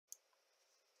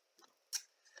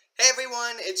Hey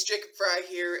everyone, it's Jacob Fry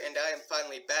here, and I am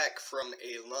finally back from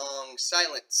a long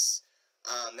silence.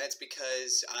 That's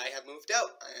because I have moved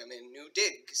out. I am in new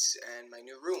digs and my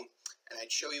new room, and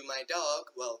I'd show you my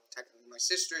dog. Well, technically my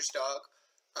sister's dog,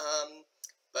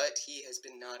 but he has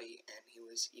been naughty and he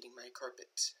was eating my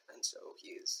carpet, and so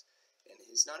he is in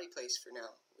his naughty place for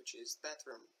now, which is the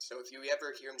bathroom. So if you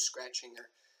ever hear him scratching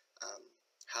or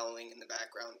howling in the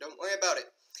background, don't worry about it.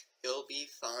 He'll be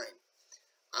fine.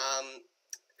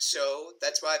 So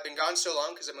that's why I've been gone so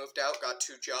long, because I moved out, got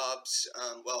 2 jobs.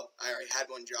 Well, I already had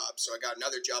 1 job, so I got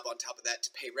another job on top of that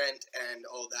to pay rent and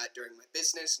all that during my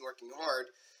business and working hard.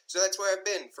 So that's where I've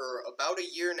been for about a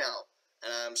year now,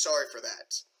 and I'm sorry for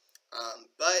that.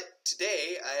 But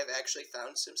today I have actually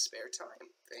found some spare time,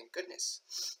 thank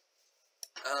goodness.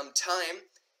 Time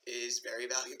is very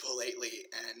valuable lately,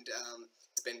 and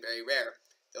it's been very rare.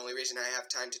 The only reason I have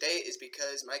time today is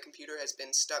because my computer has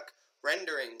been stuck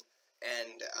rendering,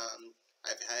 and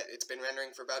it's been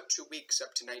rendering for about 2 weeks,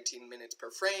 up to 19 minutes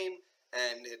per frame,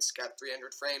 and it's got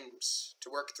 300 frames to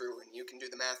work through, and you can do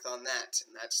the math on that,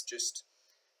 and that's just,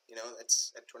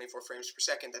 that's at 24 frames per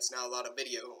second. That's not a lot of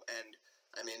video, and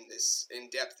I'm in this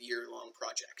in-depth year-long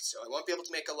project, so I won't be able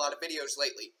to make a lot of videos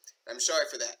lately. I'm sorry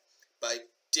for that, but I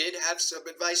did have some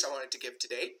advice I wanted to give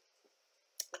today,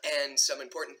 and some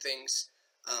important things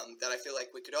that I feel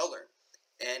like we could all learn.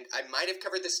 And I might have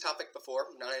covered this topic before,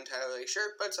 I'm not entirely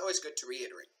sure, but it's always good to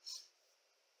reiterate.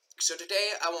 So today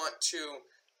I want to,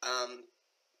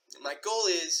 my goal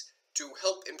is to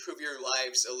help improve your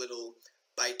lives a little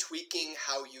by tweaking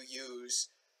how you use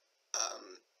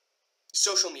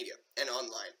social media and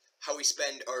online, how we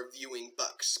spend our viewing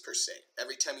bucks, per se.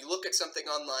 Every time you look at something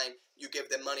online, you give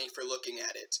them money for looking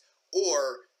at it,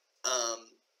 or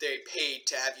they paid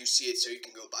to have you see it so you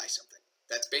can go buy something.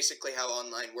 That's basically how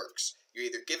online works. You're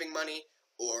either giving money,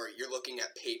 or you're looking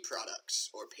at paid products,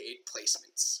 or paid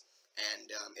placements.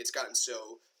 And it's gotten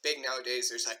so big nowadays,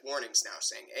 there's like warnings now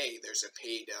saying, hey, there's a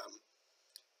paid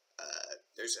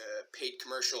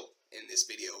commercial in this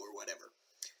video, or whatever.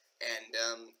 And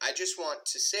I just want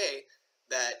to say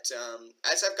that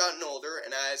as I've gotten older,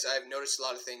 and as I've noticed a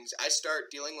lot of things, I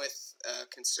start dealing with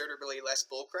considerably less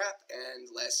bullcrap and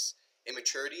less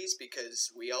immaturities,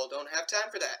 because we all don't have time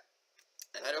for that.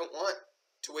 And I don't want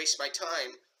to waste my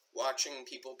time watching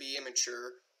people be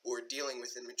immature, or dealing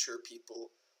with immature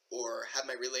people, or have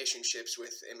my relationships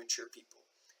with immature people.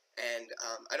 And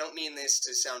I don't mean this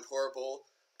to sound horrible,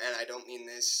 and I don't mean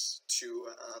this to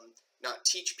not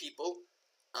teach people,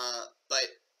 but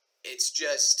it's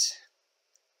just,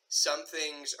 some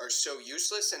things are so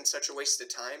useless and such a waste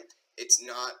of time, it's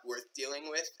not worth dealing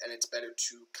with, and it's better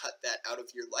to cut that out of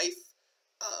your life.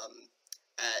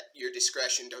 At your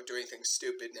discretion, don't do anything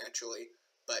stupid, naturally,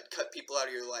 but cut people out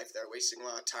of your life that are wasting a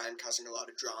lot of time, causing a lot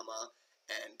of drama,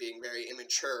 and being very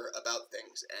immature about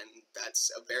things, and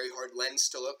that's a very hard lens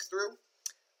to look through,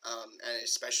 and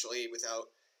especially without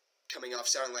coming off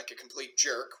sounding like a complete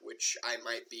jerk, which I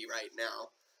might be right now,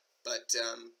 but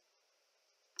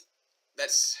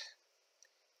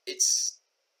it's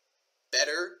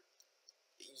better.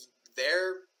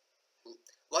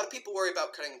 A lot of people worry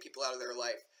about cutting people out of their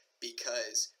life,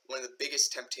 because one of the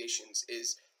biggest temptations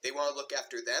is they want to look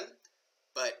after them,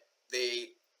 but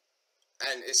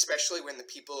and especially when the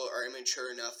people are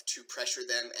immature enough to pressure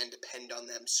them and depend on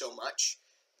them so much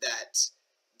that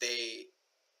they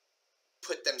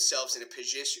put themselves in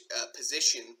a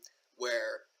position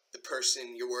where the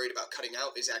person you're worried about cutting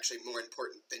out is actually more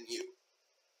important than you.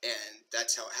 And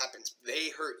that's how it happens. They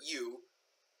hurt you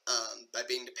by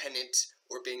being dependent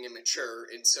or being immature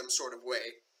in some sort of way.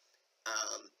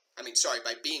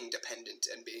 By being dependent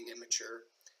and being immature,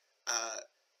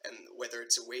 and whether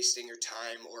it's wasting your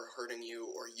time or hurting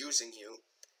you or using you,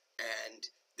 and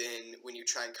then when you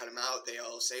try and cut them out, they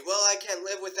all say, well, I can't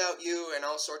live without you, and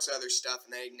all sorts of other stuff,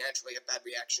 and they naturally have bad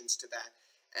reactions to that,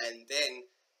 and then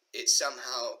it's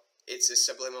a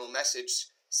subliminal message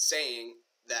saying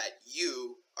that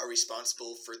you are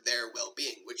responsible for their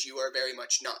well-being, which you are very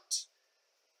much not.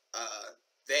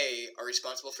 They are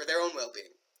responsible for their own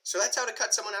well-being. So that's how to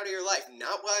cut someone out of your life.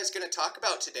 Not what I was going to talk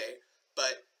about today,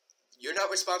 but you're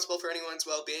not responsible for anyone's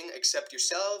well-being except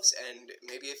yourselves, and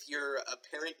maybe if you're a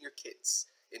parent, your kids,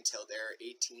 until they're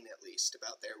 18 at least,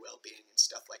 about their well-being and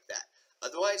stuff like that.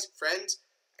 Otherwise, friends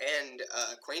and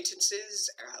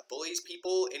acquaintances, bullies,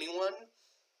 people, anyone,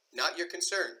 not your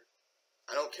concern.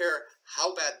 I don't care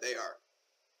how bad they are.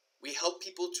 We help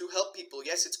people to help people.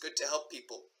 Yes, it's good to help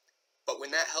people. But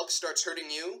when that help starts hurting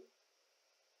you,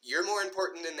 you're more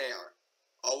important than they are.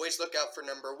 Always look out for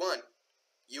number 1.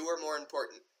 You are more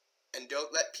important. And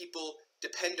don't let people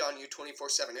depend on you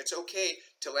 24/7. It's okay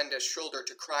to lend a shoulder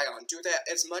to cry on. Do that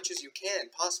as much as you can,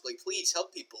 possibly. Please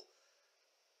help people.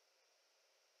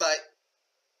 But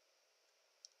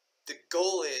the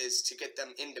goal is to get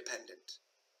them independent,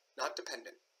 not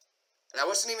dependent. And I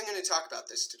wasn't even going to talk about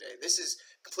this today. This is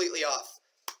completely off.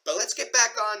 But let's get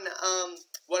back on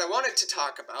what I wanted to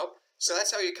talk about. So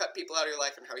that's how you cut people out of your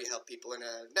life and how you help people in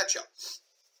a nutshell.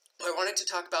 What I wanted to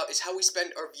talk about is how we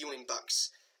spend our viewing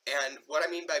bucks. And what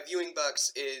I mean by viewing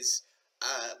bucks is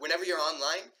whenever you're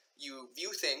online, you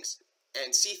view things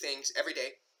and see things every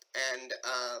day. And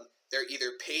they're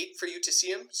either paid for you to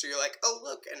see them, so you're like, oh,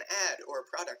 look, an ad or a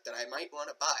product that I might want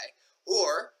to buy.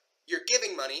 Or you're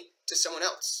giving money to someone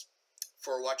else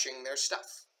for watching their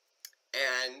stuff.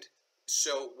 And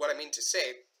so what I mean to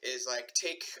say is, like,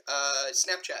 take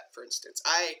Snapchat, for instance.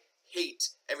 I hate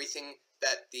everything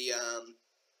that the,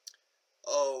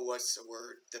 what's the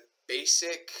word? The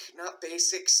basic, not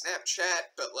basic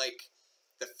Snapchat, but, like,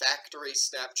 the factory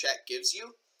Snapchat gives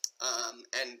you.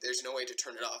 And there's no way to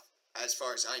turn it off, as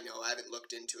far as I know. I haven't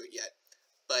looked into it yet.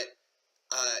 But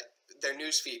their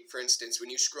newsfeed, for instance, when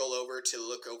you scroll over to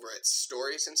look over at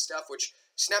stories and stuff, which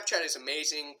Snapchat is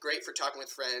amazing, great for talking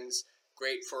with friends,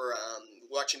 great for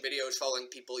watching videos, following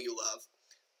people you love,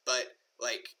 but,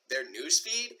 like, their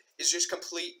newsfeed is just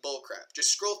complete bullcrap.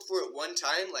 Just scroll through it one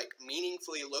time, like,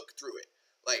 meaningfully look through it.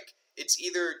 Like, it's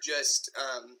either just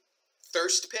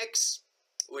thirst pics,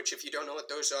 which, if you don't know what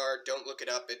those are, don't look it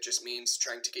up. It just means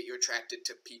trying to get you attracted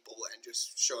to people and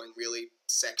just showing really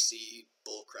sexy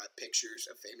bullcrap pictures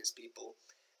of famous people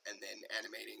and then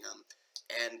animating them.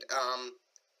 And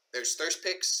there's thirst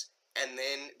pics, and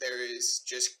then there is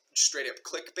just straight up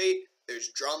clickbait. There's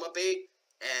drama bait,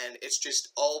 and it's just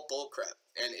all bullcrap,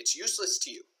 and it's useless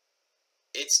to you.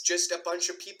 It's just a bunch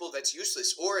of people that's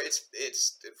useless, or it's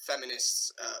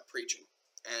feminists preaching.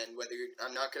 And whether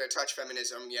I'm not going to touch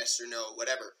feminism, yes or no,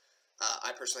 whatever.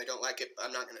 I personally don't like it.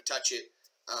 I'm not going to touch it.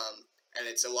 And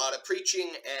it's a lot of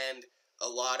preaching and a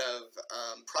lot of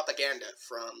propaganda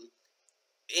from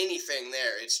anything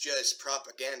there. It's just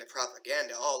propaganda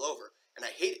all over. And I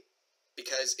hate it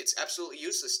because it's absolutely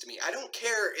useless to me. I don't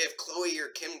care if Khloe or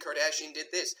Kim Kardashian did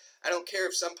this. I don't care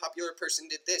if some popular person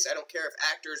did this. I don't care if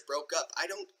actors broke up. I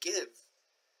don't give.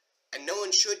 And no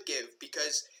one should give,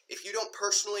 because if you don't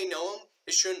personally know them,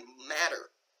 it shouldn't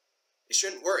matter. It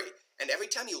shouldn't worry. And every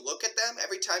time you look at them,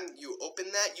 every time you open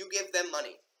that, you give them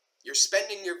money. You're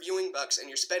spending your viewing bucks and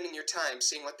you're spending your time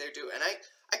seeing what they do. And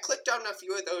I clicked on a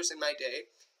few of those in my day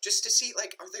just to see,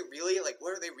 like, are they really, like,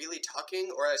 what are they really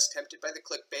talking? Or I was tempted by the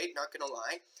clickbait, not gonna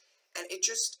lie. And it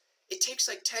takes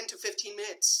like 10 to 15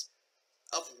 minutes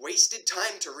of wasted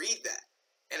time to read that.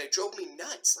 And it drove me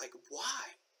nuts. Like,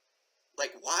 why?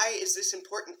 Like, why is this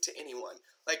important to anyone?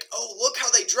 Like, oh, look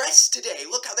how they dressed today.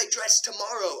 Look how they dressed tomorrow.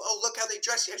 Oh, look how they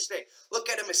dressed yesterday. Look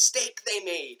at a mistake they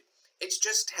made. It's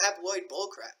just tabloid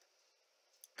bullcrap.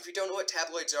 If you don't know what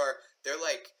tabloids are, they're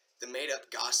like the made-up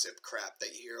gossip crap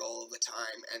that you hear all the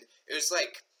time. And it was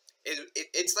like,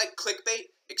 it's like clickbait,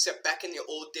 except back in the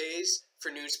old days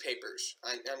for newspapers.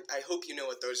 I hope you know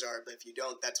what those are, but if you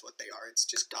don't, that's what they are. It's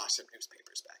just gossip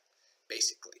newspapers back,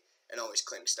 basically. And always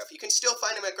claim stuff. You can still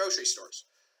find them at grocery stores.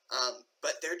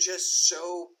 But they're just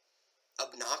so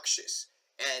obnoxious.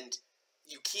 And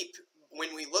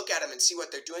when we look at them and see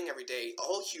what they're doing every day,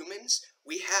 all humans,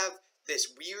 we have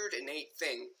this weird innate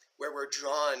thing where we're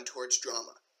drawn towards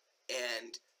drama.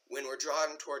 And when we're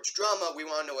drawn towards drama, we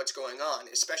want to know what's going on,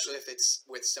 especially if it's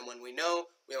with someone we know.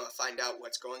 We want to find out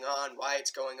what's going on, why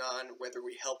it's going on, whether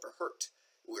we help or hurt.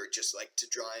 We're just like to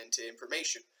draw into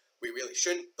information. We really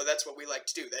shouldn't, but that's what we like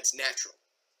to do. That's natural.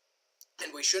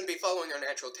 And we shouldn't be following our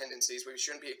natural tendencies. We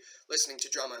shouldn't be listening to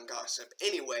drama and gossip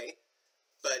anyway,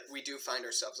 but we do find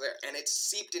ourselves there. And it's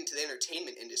seeped into the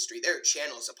entertainment industry. There are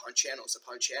channels upon channels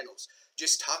upon channels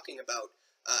just talking about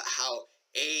how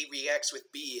A reacts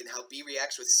with B, and how B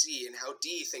reacts with C, and how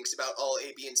D thinks about all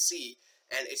A, B, and C.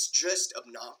 And it's just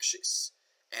obnoxious.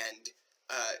 And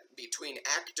between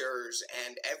actors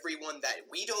and everyone that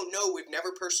we don't know, we've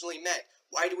never personally met,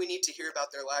 why do we need to hear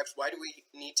about their lives? Why do we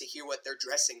need to hear what they're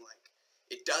dressing like?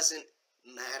 It doesn't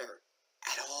matter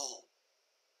at all.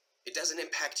 It doesn't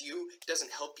impact you. It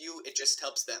doesn't help you. It just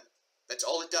helps them. That's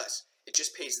all it does. It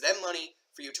just pays them money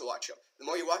for you to watch them. The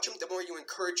more you watch them, the more you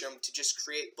encourage them to just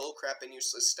create bullcrap and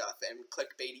useless stuff and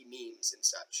clickbaity memes and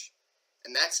such.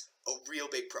 And that's a real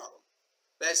big problem.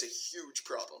 That is a huge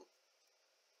problem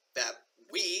that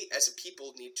we, as a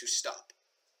people, need to stop.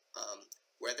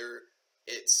 Whether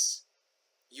it's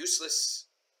useless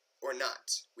or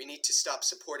not. We need to stop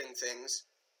supporting things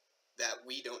that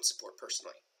we don't support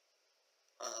personally.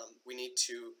 We need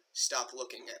to stop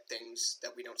looking at things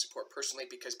that we don't support personally,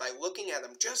 because by looking at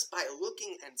them, just by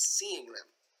looking and seeing them,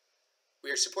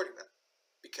 we are supporting them.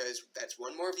 Because that's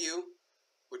one more view,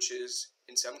 which is,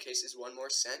 in some cases, 1 more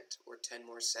cent, or 10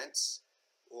 more cents,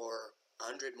 or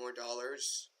 $100 more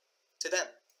to them,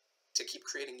 to keep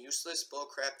creating useless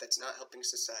bullcrap that's not helping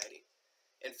society.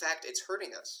 In fact, it's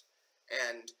hurting us.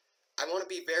 And I want to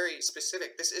be very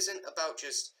specific. This isn't about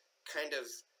just kind of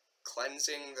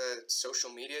cleansing the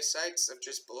social media sites of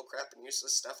just bullcrap and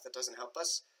useless stuff that doesn't help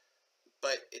us,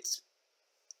 but it's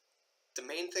the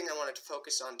main thing I wanted to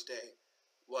focus on today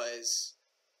was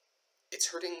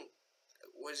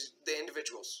the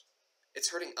individuals. It's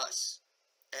hurting us.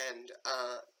 And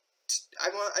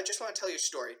I just want to tell you a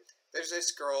story. There's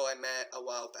this girl I met a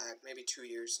while back, maybe 2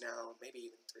 years now, maybe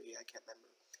even 3, I can't remember.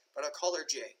 But I'll call her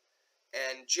Jay.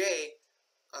 And Jay,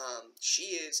 she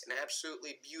is an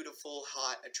absolutely beautiful,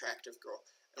 hot, attractive girl.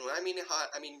 And when I mean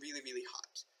hot, I mean really, really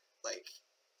hot.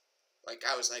 Like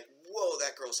I was like, whoa,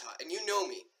 that girl's hot. And you know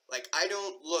me. Like, I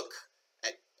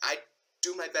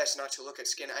do my best not to look at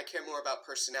skin. I care more about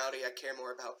personality. I care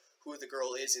more about who the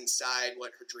girl is inside,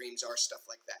 what her dreams are, stuff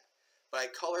like that. But I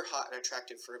call her hot and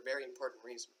attractive for a very important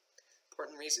reason. The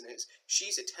important reason is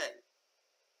she's a 10.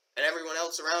 And everyone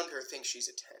else around her thinks she's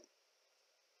a 10.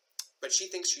 But she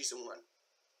thinks she's a 1.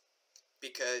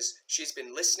 Because she's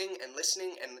been listening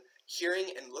and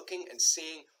hearing and looking and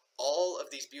seeing all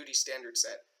of these beauty standards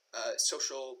that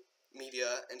social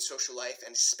media and social life,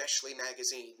 and especially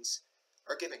magazines,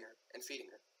 are giving her and feeding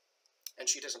her. And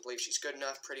she doesn't believe she's good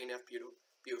enough, pretty enough,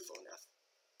 beautiful enough.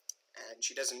 And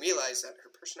she doesn't realize that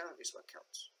her personality is what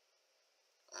counts.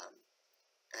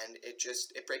 And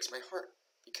it breaks my heart,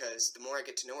 because the more I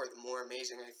get to know her, the more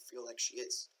amazing I feel like she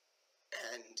is.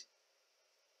 And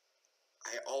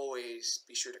I always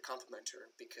be sure to compliment her,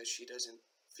 because she doesn't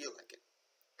feel like it.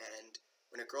 And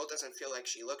when a girl doesn't feel like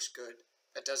she looks good,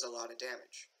 that does a lot of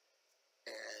damage.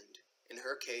 And in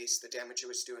her case, the damage it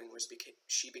was doing was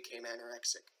she became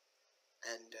anorexic.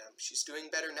 And she's doing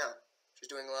better now. She's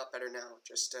doing a lot better now,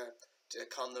 just to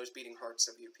calm those beating hearts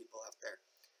of you people out there.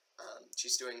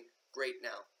 She's doing great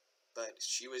now. But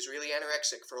she was really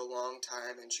anorexic for a long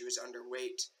time, and she was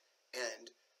underweight,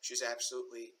 and she's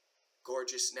absolutely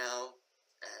gorgeous now,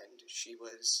 and she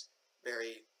was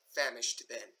very famished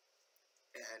then.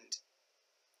 And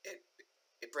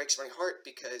it breaks my heart,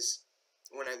 because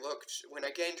when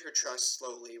I gained her trust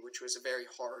slowly, which was a very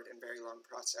hard and very long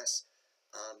process,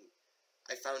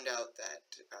 I found out that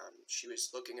she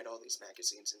was looking at all these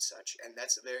magazines and such, and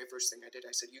that's the very first thing I did.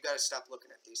 I said, you gotta stop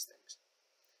looking at these things.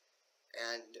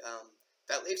 And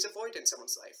that leaves a void in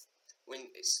someone's life.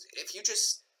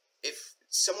 If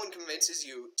someone convinces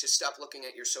you to stop looking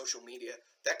at your social media,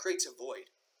 that creates a void.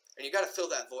 And you gotta fill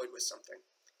that void with something.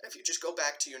 And if you just go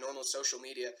back to your normal social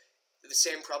media, the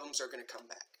same problems are gonna come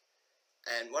back.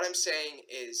 And what I'm saying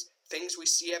is, things we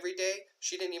see every day,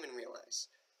 she didn't even realize.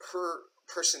 Her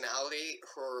personality,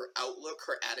 her outlook,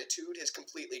 her attitude has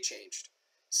completely changed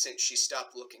since she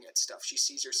stopped looking at stuff. She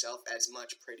sees herself as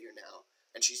much prettier now.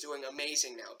 And she's doing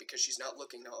amazing now, because she's not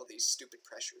looking at all these stupid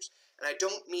pressures. And I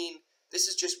don't mean, this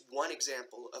is just one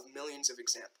example of millions of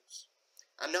examples.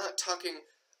 I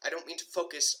don't mean to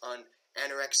focus on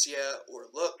anorexia or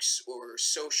looks or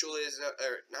socialism,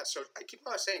 I keep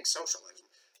on saying socialism,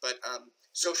 but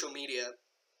social media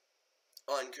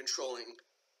on controlling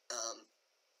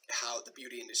how the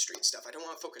beauty industry and stuff. I don't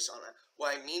want to focus on that.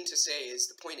 What I mean to say is,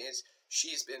 the point is,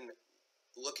 she's been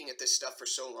looking at this stuff for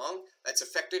so long, that's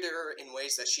affected her in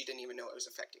ways that she didn't even know it was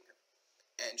affecting her.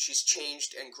 And she's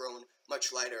changed and grown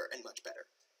much lighter and much better.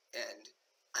 And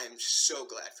I'm so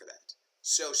glad for that.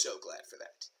 So glad for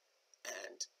that.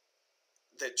 And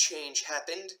the change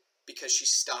happened because she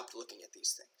stopped looking at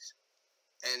these things.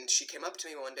 And she came up to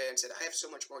me one day and said, I have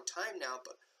so much more time now,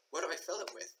 but what do I fill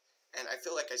it with? And I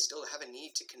feel like I still have a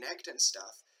need to connect and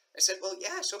stuff. I said, well,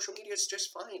 yeah, social media is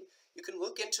just fine. You can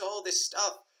look into all this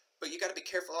stuff, but you got to be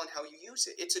careful on how you use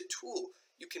it. It's a tool.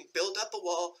 You can build up a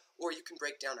wall, or you can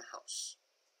break down a house.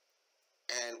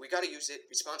 And we got to use it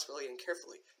responsibly and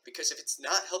carefully. Because if it's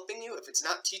not helping you, if it's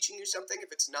not teaching you something,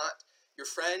 if it's not your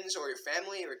friends or your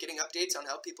family or getting updates on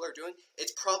how people are doing,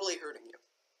 it's probably hurting you.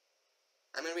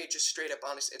 I'm going to be just straight up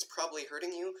honest. It's probably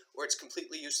hurting you, or it's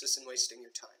completely useless and wasting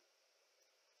your time.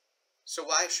 So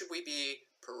why should we be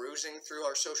perusing through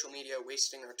our social media,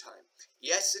 wasting our time?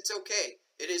 Yes, it's okay.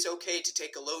 It is okay to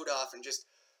take a load off and just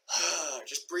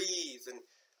breathe and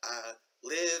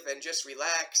live and just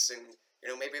relax, and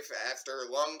maybe if after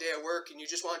a long day of work and you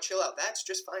just want to chill out, that's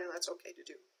just fine and that's okay to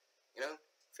do.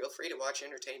 Feel free to watch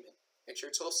entertainment. Make sure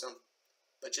it's wholesome,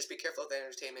 but just be careful of the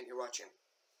entertainment you're watching.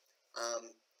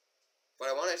 what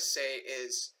I want to say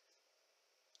is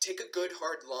take a good,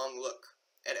 hard, long look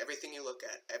at everything you look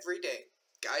at every day,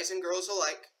 guys and girls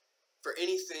alike, for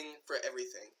anything, for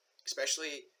everything,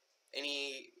 especially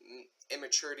any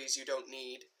immaturities you don't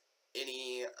need,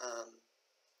 any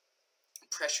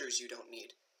pressures you don't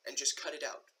need, and just cut it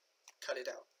out. Cut it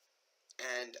out.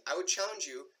 And I would challenge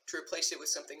you to replace it with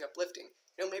something uplifting.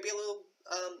 You know, maybe a little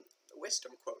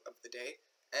wisdom quote of the day.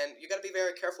 And you got to be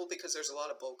very careful because there's a lot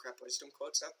of bullcrap wisdom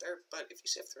quotes out there. But if you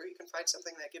sift through, you can find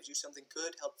something that gives you something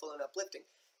good, helpful, and uplifting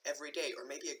every day. Or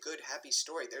maybe a good, happy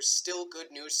story. There's still good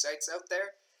news sites out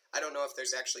there. I don't know if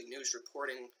there's actually news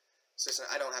reporting system.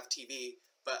 I don't have TV,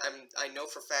 but I know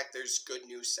for a fact there's good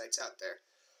news sites out there.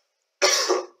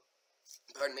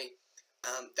 Pardon me.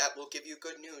 That will give you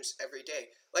good news every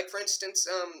day. Like, for instance,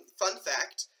 fun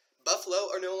fact, buffalo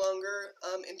are no longer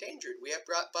endangered. We have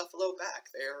brought buffalo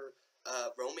back. They're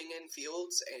roaming in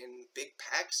fields and big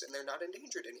packs, and they're not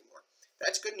endangered anymore.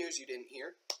 That's good news you didn't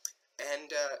hear.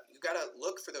 And you gotta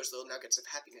look for those little nuggets of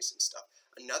happiness and stuff.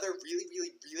 Another really,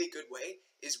 really, really good way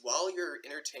is while you're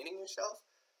entertaining yourself,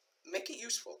 make it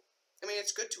useful. I mean,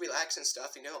 it's good to relax and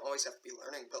stuff. You don't always have to be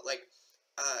learning, but like,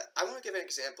 I want to give an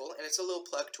example, and it's a little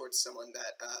plug towards someone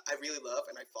that I really love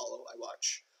and I follow. I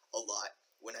watch a lot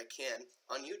when I can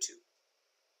on YouTube.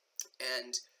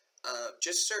 And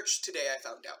just search today, I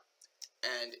found out.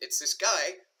 And it's this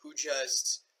guy who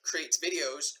just creates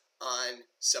videos on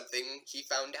something he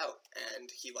found out, and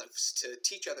he loves to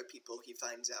teach other people he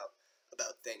finds out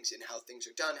about things and how things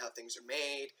are done, how things are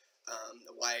made,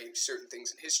 why certain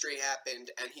things in history happened,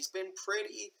 and he's been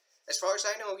pretty, as far as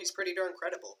I know, he's pretty darn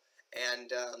credible,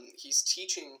 and he's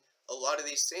teaching a lot of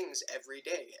these things every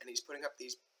day, and he's putting up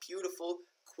these beautiful,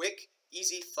 quick,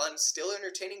 easy, fun, still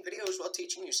entertaining videos while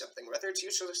teaching you something. Whether it's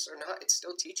useless or not, it's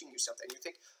still teaching you something. You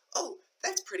think, oh,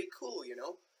 that's pretty cool, you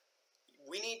know?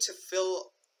 We need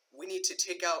to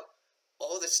take out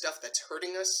all the stuff that's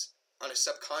hurting us on a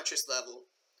subconscious level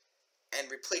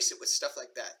and replace it with stuff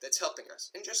like that that's helping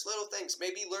us. And just little things.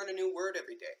 Maybe learn a new word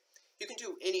every day. You can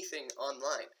do anything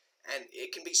online, and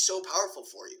it can be so powerful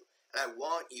for you. And I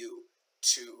want you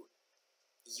to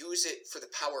use it for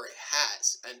the power it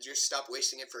has, and just stop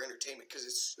wasting it for entertainment, because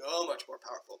it's so much more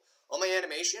powerful. All my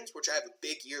animations, which I have a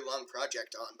big year-long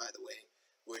project on, by the way,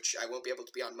 which I won't be able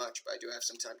to be on much, but I do have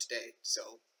some time today,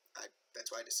 so that's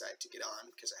why I decided to get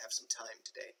on, because I have some time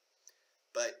today.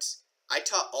 But I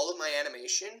taught all of my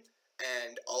animation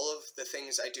and all of the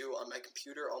things I do on my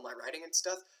computer, all my writing and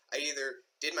stuff, I either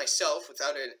did myself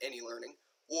without any learning,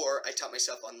 or I taught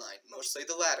myself online, mostly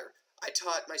the latter. I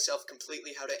taught myself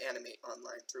completely how to animate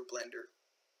online through Blender,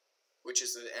 which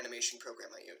is the animation program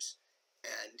I use.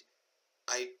 And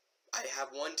I have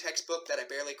one textbook that I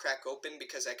barely crack open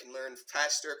because I can learn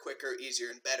faster, quicker,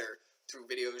 easier, and better through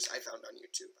videos I found on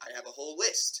YouTube. I have a whole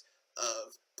list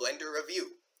of Blender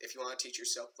review. If you want to teach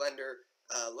yourself Blender,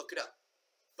 look it up.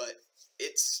 But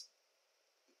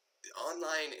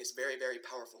online is very, very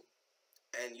powerful.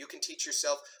 And you can teach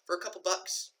yourself for a couple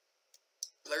bucks.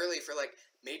 Literally for like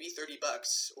maybe 30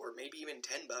 bucks or maybe even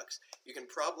 10 bucks, you can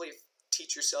probably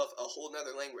teach yourself a whole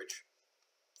nother language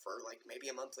for like maybe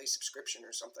a monthly subscription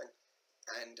or something.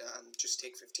 And just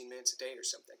take 15 minutes a day or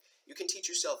something. You can teach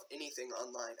yourself anything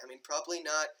online. I mean, probably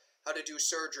not how to do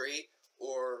surgery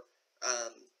or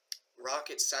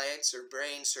rocket science or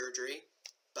brain surgery,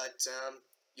 but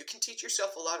you can teach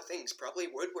yourself a lot of things. Probably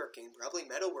woodworking, probably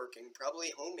metalworking,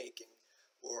 probably homemaking,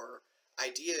 or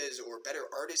ideas, or better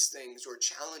artist things, or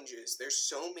challenges. There's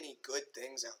so many good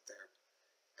things out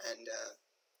there. And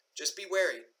just be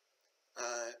wary.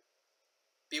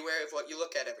 Be aware of what you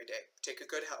look at every day. Take a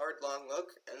good, hard, long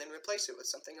look, and then replace it with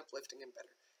something uplifting and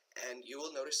better. And you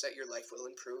will notice that your life will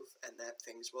improve, and that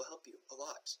things will help you a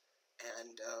lot.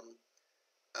 And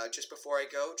just before I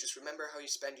go, just remember how you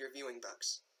spend your viewing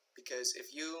bucks. Because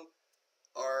if you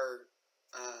are,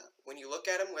 when you look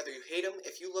at them, whether you hate them,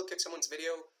 if you look at someone's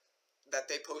video that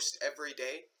they post every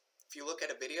day, if you look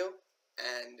at a video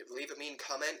and leave a mean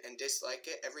comment and dislike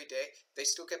it every day, they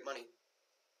still get money.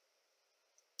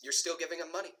 You're still giving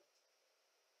them money.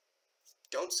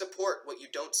 Don't support what you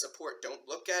don't support. Don't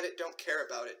look at it. Don't care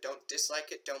about it. Don't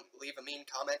dislike it. Don't leave a mean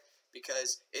comment,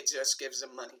 because it just gives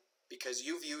them money. Because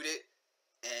you viewed it,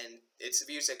 and it's the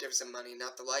views that gives them money,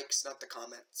 not the likes, not the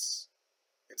comments.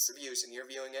 It's the views, and you're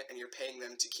viewing it, and you're paying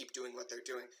them to keep doing what they're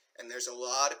doing. And there's a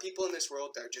lot of people in this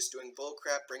world that are just doing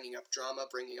bullcrap, bringing up drama,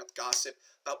 bringing up gossip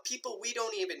about people we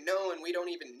don't even know and we don't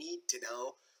even need to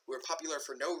know, who are popular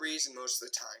for no reason most of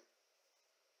the time.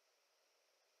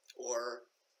 Or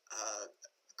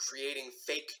creating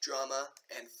fake drama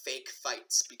and fake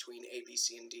fights between A, B,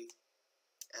 C, and D.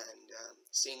 And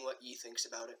seeing what E thinks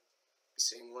about it.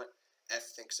 Seeing what F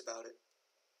thinks about it.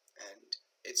 And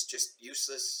it's just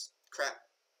useless crap.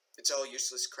 It's all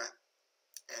useless crap.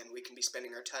 And we can be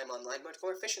spending our time online much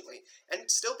more efficiently,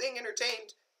 and still being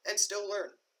entertained, and still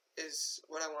learn, is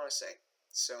what I want to say.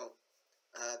 So,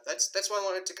 that's what I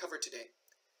wanted to cover today.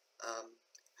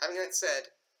 Having that said,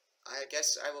 I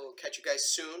guess I will catch you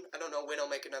guys soon. I don't know when I'll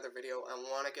make another video. I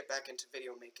want to get back into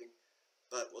video making,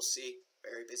 but we'll see.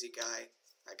 Very busy guy.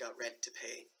 I got rent to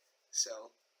pay.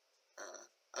 So,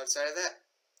 outside of that,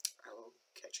 I will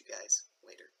catch you guys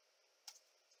later.